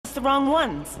the wrong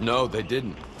ones. No, they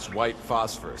didn't. It's white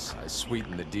phosphorus. I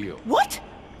sweetened the deal. What?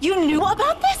 You knew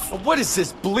about this? What is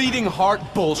this bleeding heart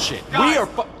bullshit? Guys! We are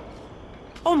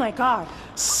Oh my god.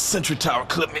 Sentry tower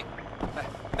clipped me.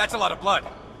 That's a lot of blood.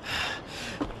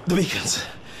 The beacons.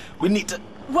 We need to...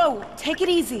 Whoa, take it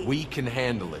easy. We can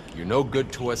handle it. You're no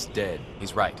good to us dead.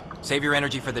 He's right. Save your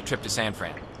energy for the trip to San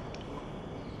Fran.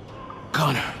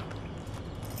 Connor.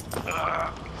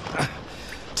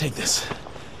 Take this.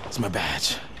 It's my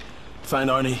badge. Find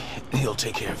Arnie, he'll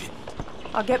take care of you.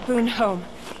 I'll get Boone home,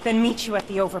 then meet you at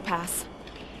the overpass.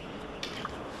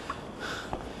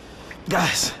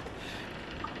 Guys,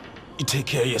 you take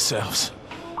care of yourselves.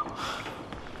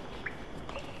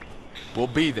 We'll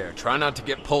be there. Try not to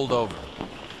get pulled over.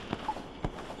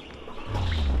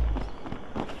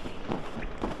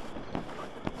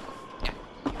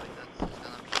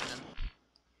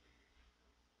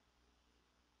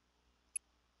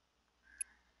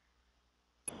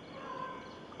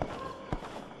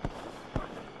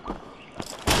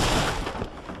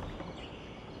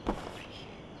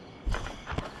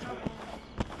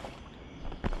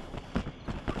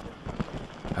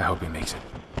 I hope he makes it.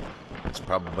 It's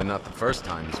probably not the first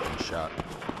time he's been shot.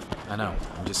 I know,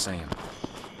 I'm just saying.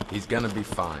 He's gonna be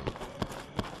fine.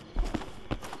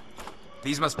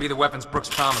 These must be the weapons Brooks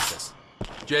promised us.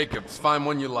 Jacobs, find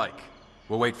one you like.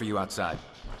 We'll wait for you outside.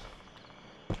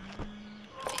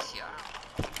 VCR.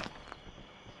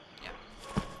 Yeah.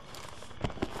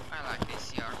 I like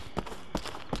VCR.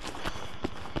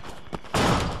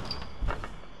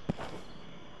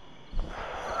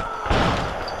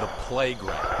 The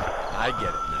playground. I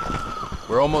get it now.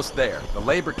 We're almost there. The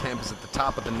labor camp is at the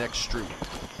top of the next street.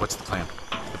 What's the plan?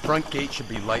 The front gate should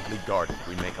be lightly guarded.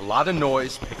 We make a lot of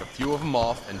noise, pick a few of them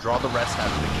off, and draw the rest out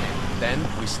of the camp. Then,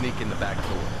 we sneak in the back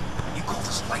door. You call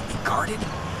this lightly guarded?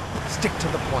 Stick to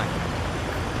the plan.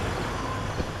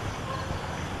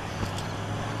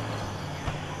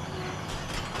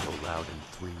 Go loud in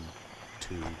 3,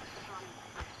 2...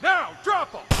 Now,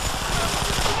 drop them!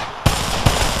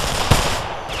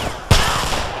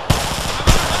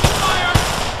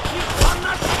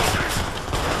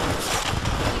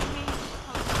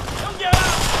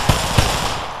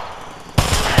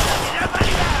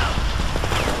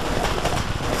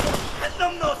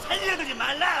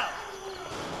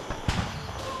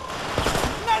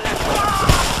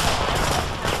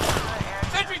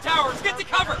 Sentry towers, get to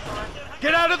cover!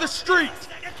 Get out of the street!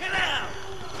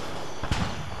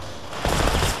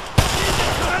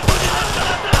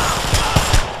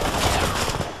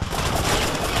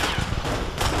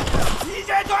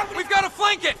 We've got to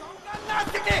flank it!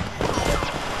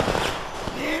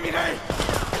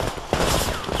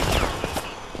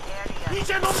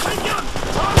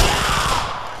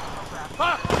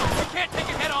 Fuck! We can't take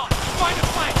it head on! Find a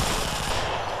flank!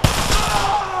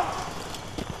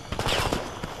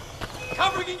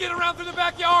 Cover, we can get around through the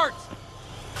backyards!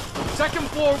 Second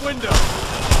floor window!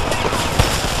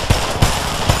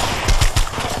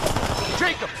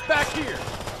 Jacobs, back here!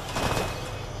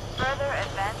 Further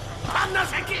advancement.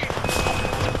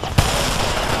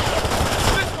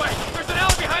 This way! There's an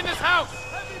alley behind this house!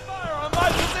 Heavy fire on my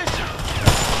position!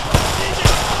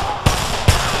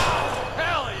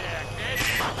 Hell yeah, kid!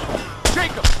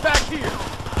 Jacobs, back here!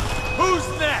 Who's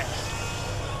next?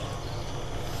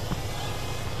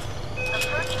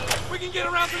 We can get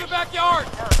around through the backyard!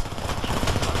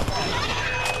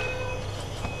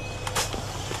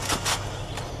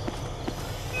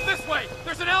 This way!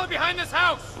 There's an alley behind this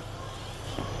house!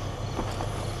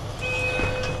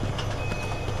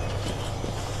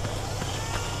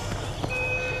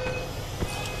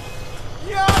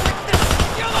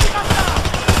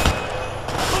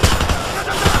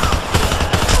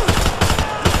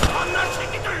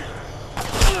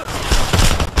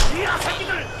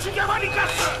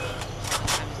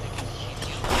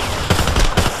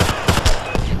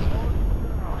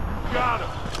 Got him!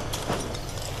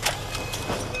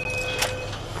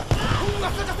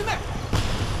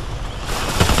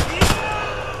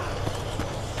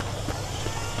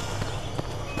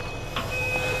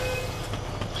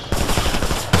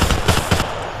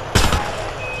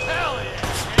 Hell yeah!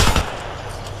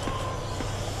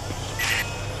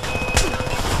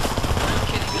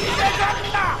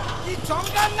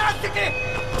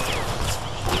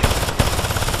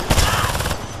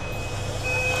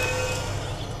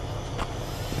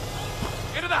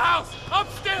 Into the house!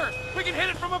 Upstairs! We can hit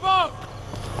it from above!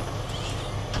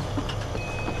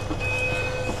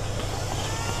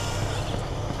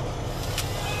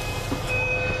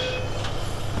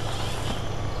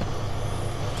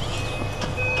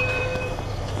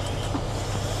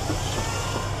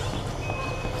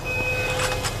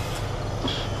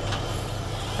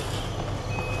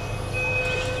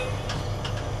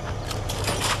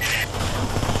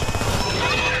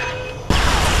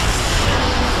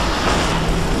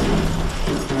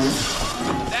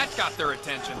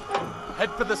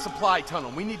 of the supply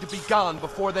tunnel. We need to be gone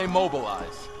before they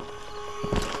mobilize.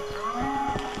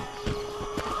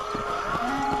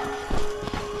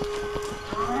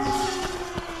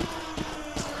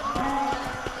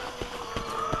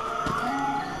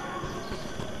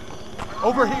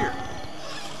 Over here.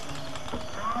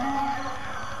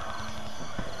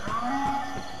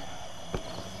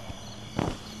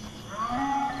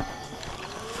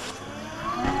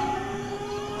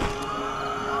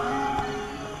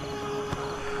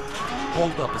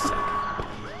 Hold up a second.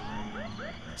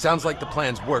 Sounds like the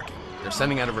plan's working. They're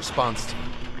sending out a response team.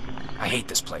 I hate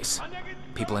this place.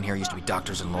 People in here used to be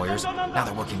doctors and lawyers. Now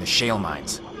they're working the shale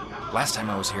mines. Last time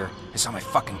I was here, I saw my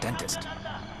fucking dentist.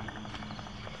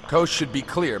 Coast should be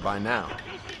clear by now.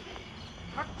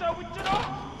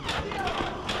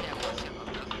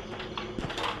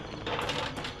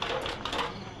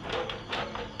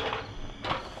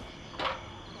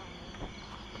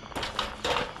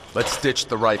 Let's ditch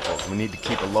the rifles. We need to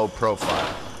keep a low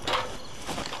profile.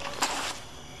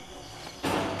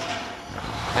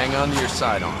 Hang on to your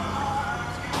sidearm.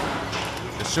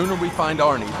 The sooner we find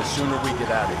Arnie, the sooner we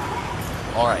get out of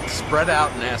here. All right, spread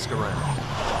out and ask around.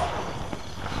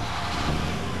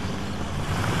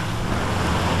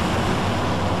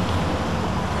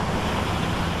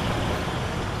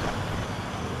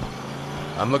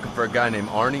 I'm looking for a guy named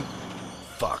Arnie.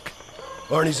 Fuck.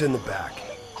 Arnie's in the back.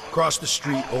 Across the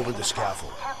street, over the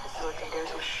scaffold.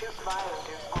 Facilitators will shoot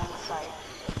violators on site.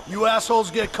 You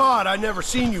assholes get caught, I've never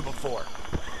seen you before.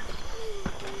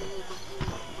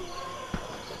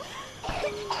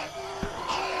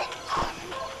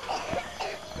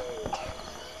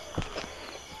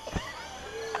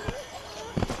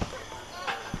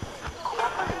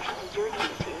 Cooperation is your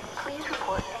duty. Please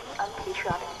report any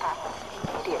unpatriotic acts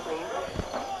immediately.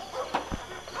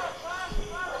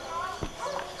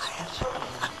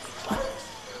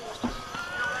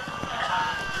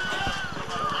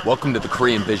 Welcome to the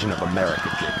Korean vision of America,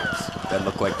 Jacobs. That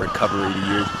look like recovery to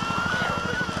you?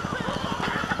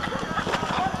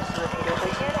 Facilitators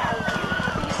are here to help you.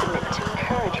 Please submit to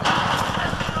encouragement.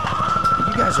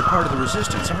 You guys are part of the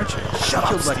resistance, aren't you? Shut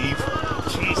up, Steve.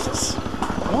 Jesus.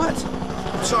 What?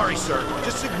 I'm sorry, sir.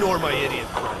 Just ignore my idiot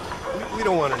friend. We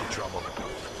don't want any trouble.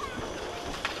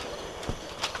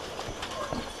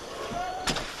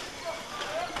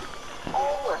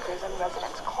 All workers and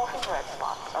residents coughing red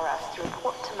spots are asked to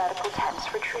report to medical tents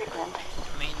for treatment.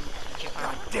 I mean, keep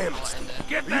on Damn it, and Steve.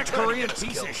 Get that Korean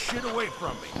piece of shit away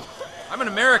from me. I'm an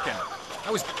American.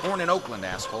 I was born in Oakland,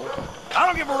 asshole. I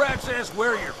don't give a rat's ass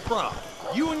where you're from.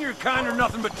 You and your kind are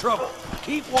nothing but trouble.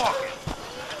 Keep walking.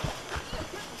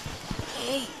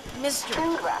 Hey, mister,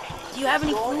 Food rations. do you have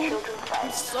any Your food? children fed.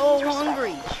 I'm so Please respect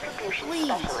hungry. distribution Please.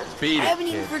 specialists. Beat I it, haven't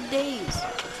eaten kid. for days.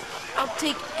 I'll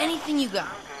take anything you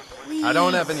got. Please. I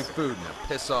don't have any food now.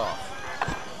 Piss off.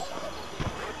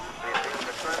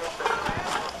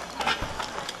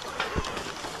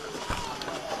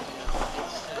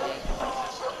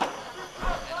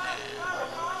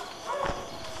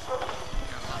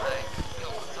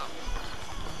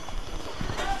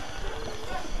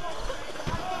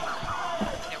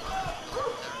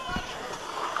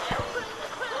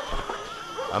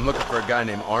 I'm looking for a guy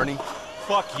named Arnie.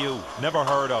 Fuck you. Never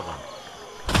heard of him.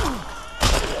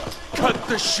 Cut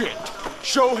the shit.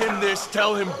 Show him this,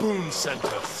 tell him Boone sent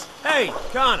us. Hey,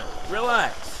 Connor,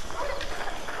 relax.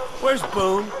 Where's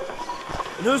Boone?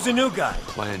 And who's the new guy?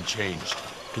 Plan changed.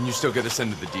 Can you still get us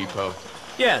into the depot?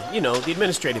 Yeah, you know, the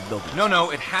administrative building.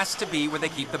 No, it has to be where they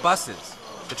keep the buses.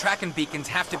 The tracking beacons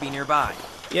have to be nearby.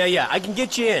 Yeah, I can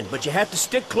get you in, but you have to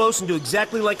stick close and do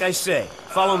exactly like I say.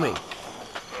 Follow me. Okay,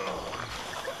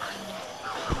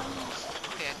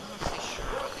 I'm not so sure,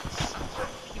 but it's some kind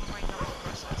of human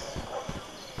process.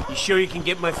 You sure you can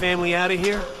get my family out of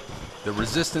here? The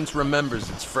Resistance remembers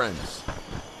its friends.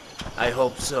 I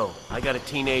hope so. I got a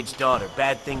teenage daughter.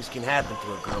 Bad things can happen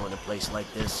to a girl in a place like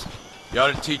this. You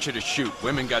ought to teach her to shoot.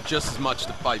 Women got just as much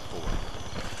to fight for.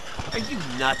 Are you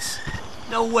nuts?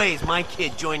 No way is my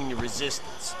kid joining the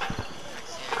resistance.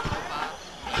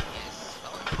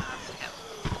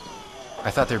 I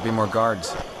thought there'd be more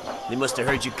guards. They must have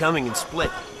heard you coming and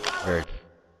split. Very. Okay,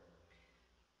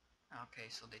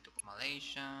 so they took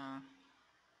Malaysia.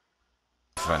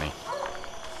 Funny.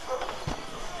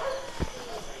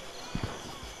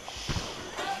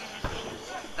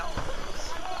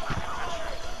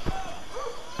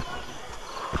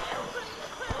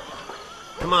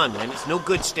 Come on, man. It's no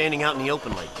good standing out in the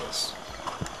open like this.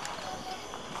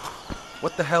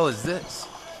 What the hell is this?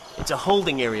 It's a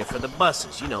holding area for the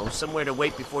buses, you know, somewhere to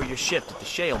wait before your shift at the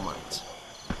shale mines.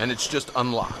 And it's just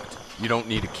unlocked. You don't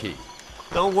need a key.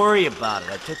 Don't worry about it.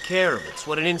 I took care of it. It's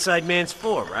what an inside man's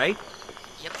for, right?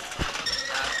 Yep.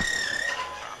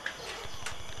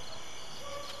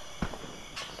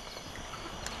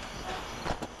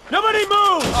 Nobody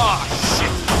move! Oh,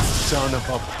 shit! Son of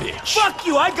a bitch. Fuck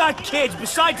you! I got kids.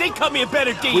 Besides, they cut me a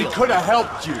better deal. We could have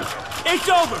helped you. It's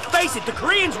over. Face it, the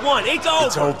Koreans won. It's over.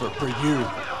 It's over for you.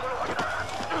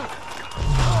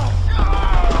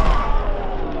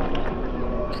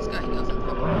 This guy doesn't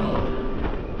fuck with me.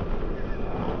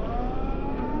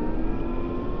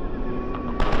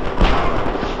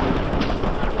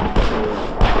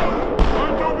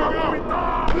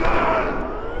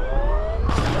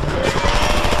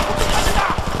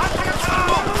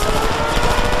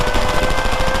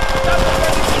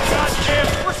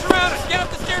 We're surrounded! Get up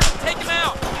the stairs and take him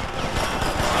out!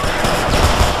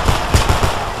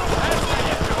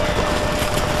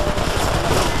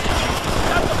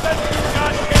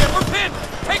 We're pinned!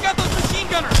 Take out those machine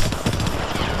gunners!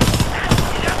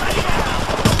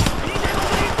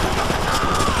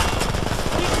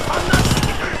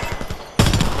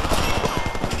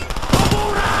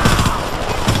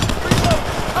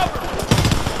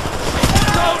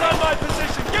 Hold on my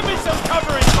position! Give me some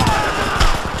covering fire!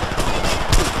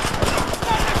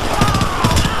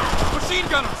 Machine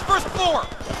gunners, first floor!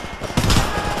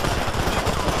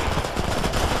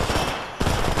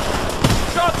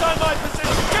 Shots on my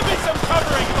position! Give me some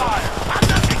covering fire!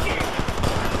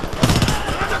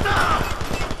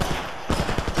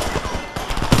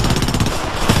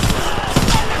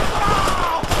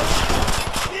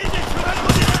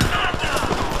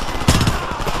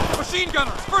 Machine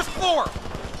gunners, first floor!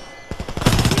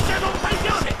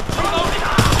 Reloading!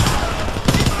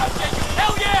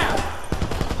 Hell yeah!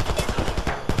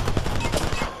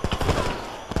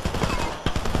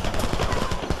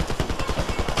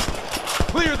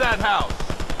 Clear that house.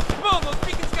 Come on, those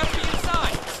beacons gotta be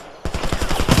inside!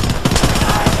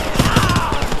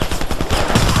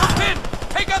 We're pinned!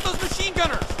 Take out those machine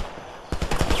gunners!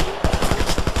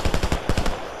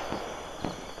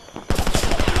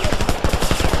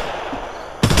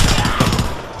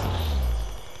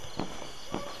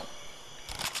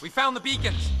 We found the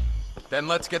beacons! Then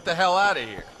let's get the hell out of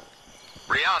here.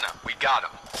 Rihanna, we got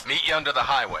him. Meet you under the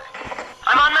highway.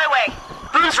 I'm on my way.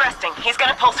 Boone's resting. He's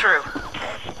gonna pull through.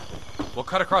 We'll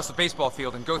cut across the baseball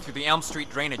field and go through the Elm Street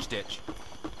drainage ditch.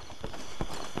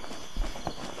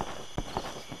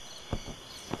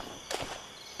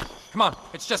 Come on,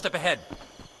 it's just up ahead.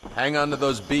 Hang on to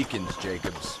those beacons,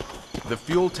 Jacobs. The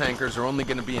fuel tankers are only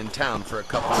gonna be in town for a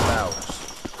couple of hours.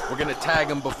 We're gonna tag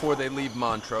them before they leave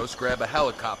Montrose, grab a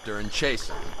helicopter, and chase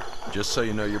them. Just so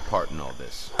you know your part in all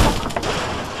this.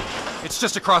 It's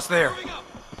just across there.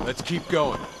 Let's keep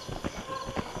going.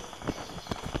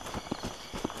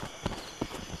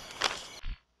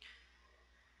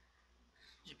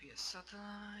 GPS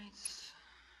satellites.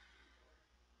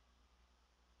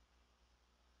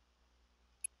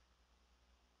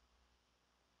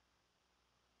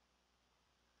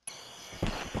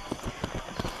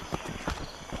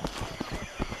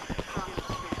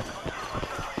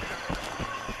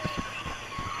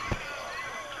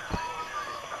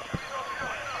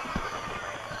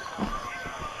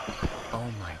 Oh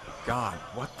my god,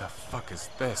 what the fuck is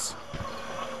this?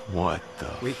 What the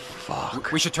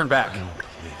fuck? We should turn back. I don't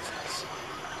believe this.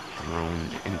 Thrown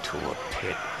into a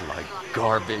pit like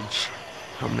garbage.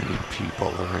 How many people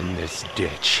are in this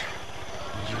ditch?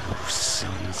 You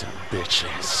sons of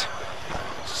bitches.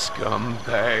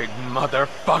 Scumbag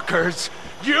motherfuckers!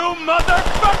 You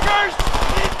motherfuckers!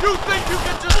 You think you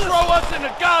can just throw us in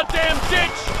a goddamn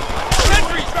ditch?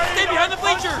 Sentries! Stay behind the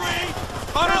bleachers!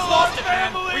 Connor's lost it,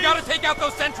 man! We gotta take out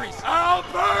those sentries! I'll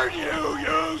burn you,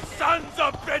 you sons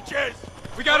of bitches!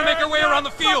 We gotta make our way around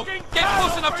the field! Get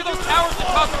close enough to those towers to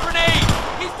toss a grenade!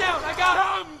 He's down, I got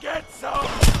him! Come get some!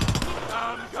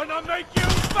 I'm gonna make you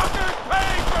fuckers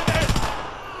pay for this!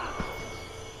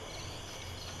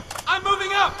 I'm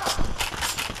moving up!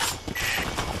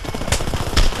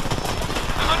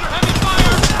 I'm under heavy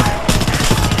fire!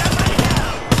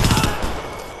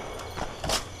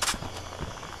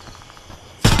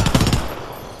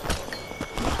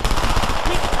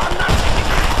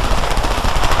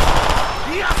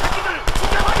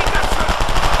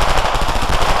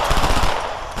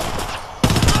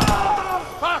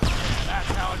 Fuck! That's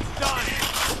how it's done!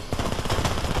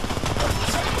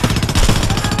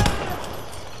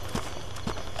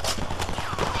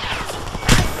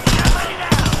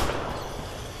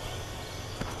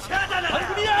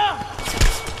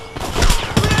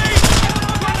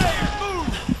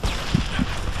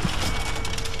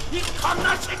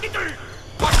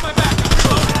 Watch my back, I'm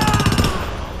reloading!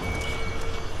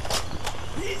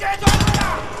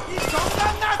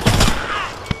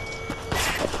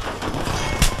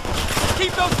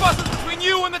 Keep those buses between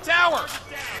you and the tower!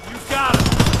 You got it!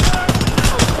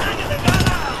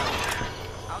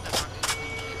 How the fuck is he?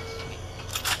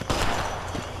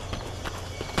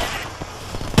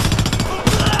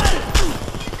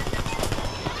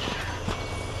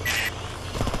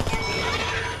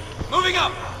 Moving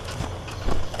up!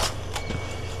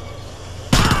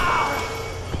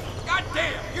 God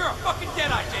damn, you're a fucking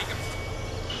deadeye, Jacobs!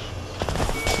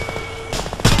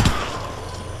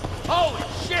 Holy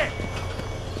shit!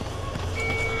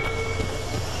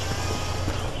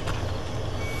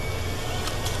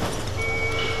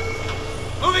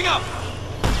 Moving up!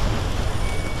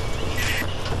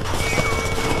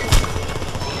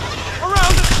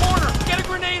 Around this corner! Get a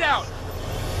grenade out!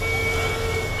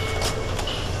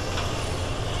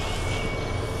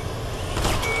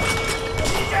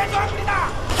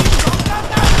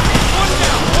 One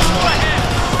down! One more ahead!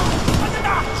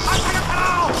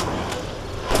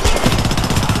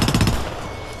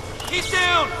 He's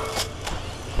down!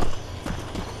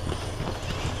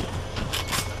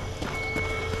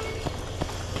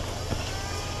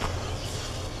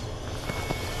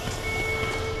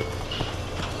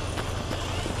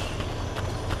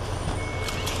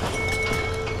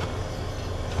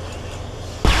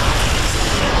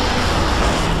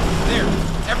 There!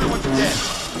 Everyone's dead.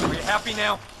 Are you happy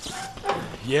now?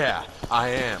 Yeah, I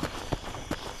am.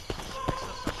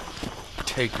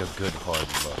 Take a good hard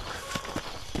look.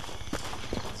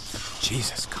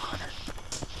 Jesus, Connor.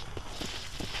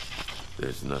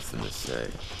 There's nothing to say.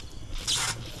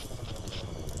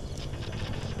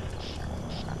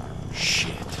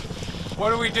 Shit.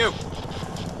 What do we do?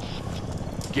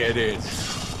 Get in.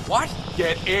 What?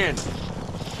 Get in.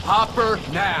 Hopper,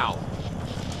 now.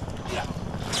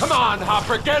 Come on,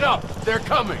 Hopper, get up. They're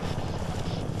coming.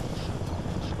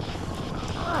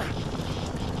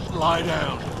 Lie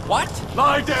down. What?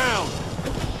 Lie down.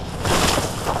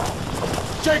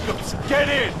 Jacobs, get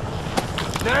in.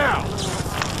 Now.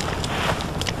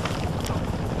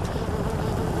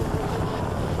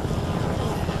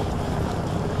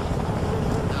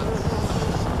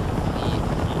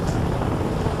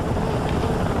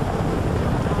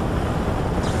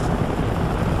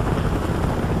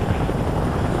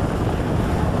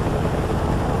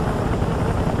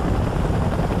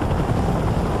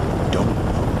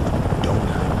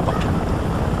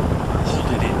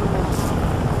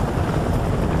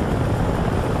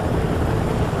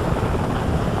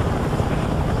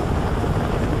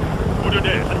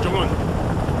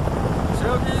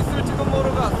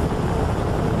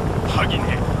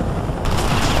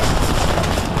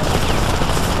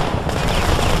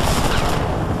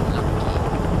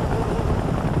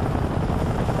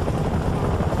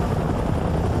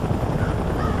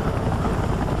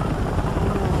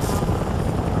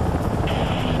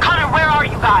 Connor, where are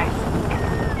you guys?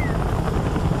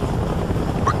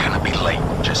 We're gonna be late.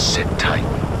 Just sit tight.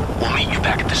 We'll meet you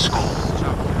back at the school.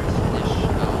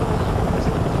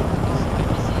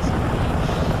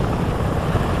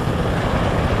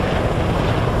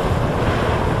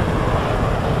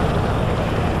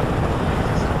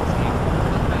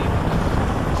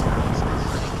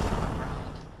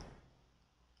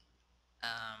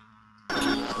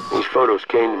 These photos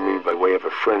came to me by way of a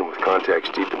friend with contacts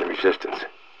deep in the Resistance.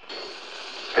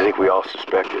 I think we all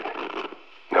suspected.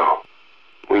 No.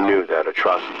 We knew that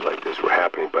atrocities like this were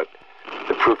happening, but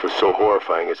the proof is so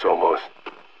horrifying it's almost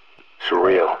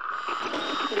surreal.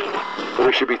 But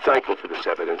we should be thankful for this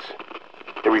evidence.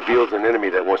 It reveals an enemy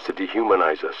that wants to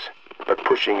dehumanize us, but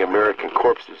pushing American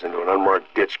corpses into an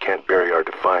unmarked ditch can't bury our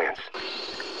defiance.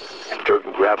 If dirt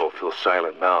and gravel fill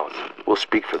silent mouths, we'll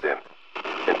speak for them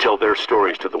and tell their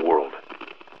stories to the world.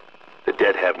 The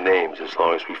dead have names as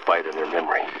long as we fight in their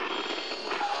memory.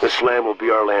 This land will be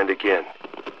our land again.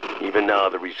 Even now,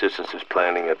 the Resistance is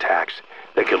planning attacks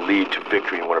that could lead to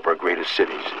victory in one of our greatest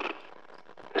cities.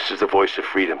 This is the Voice of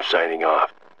Freedom signing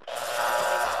off.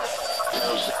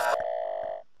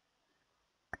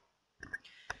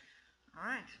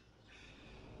 Alright.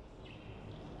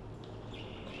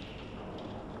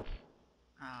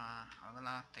 I'm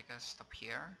gonna take a stop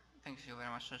here. Thank you very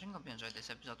much for watching. Hope you enjoyed this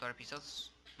episode or episodes.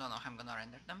 Don't know how I'm gonna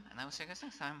render them, and I will see you guys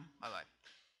next time. Bye bye.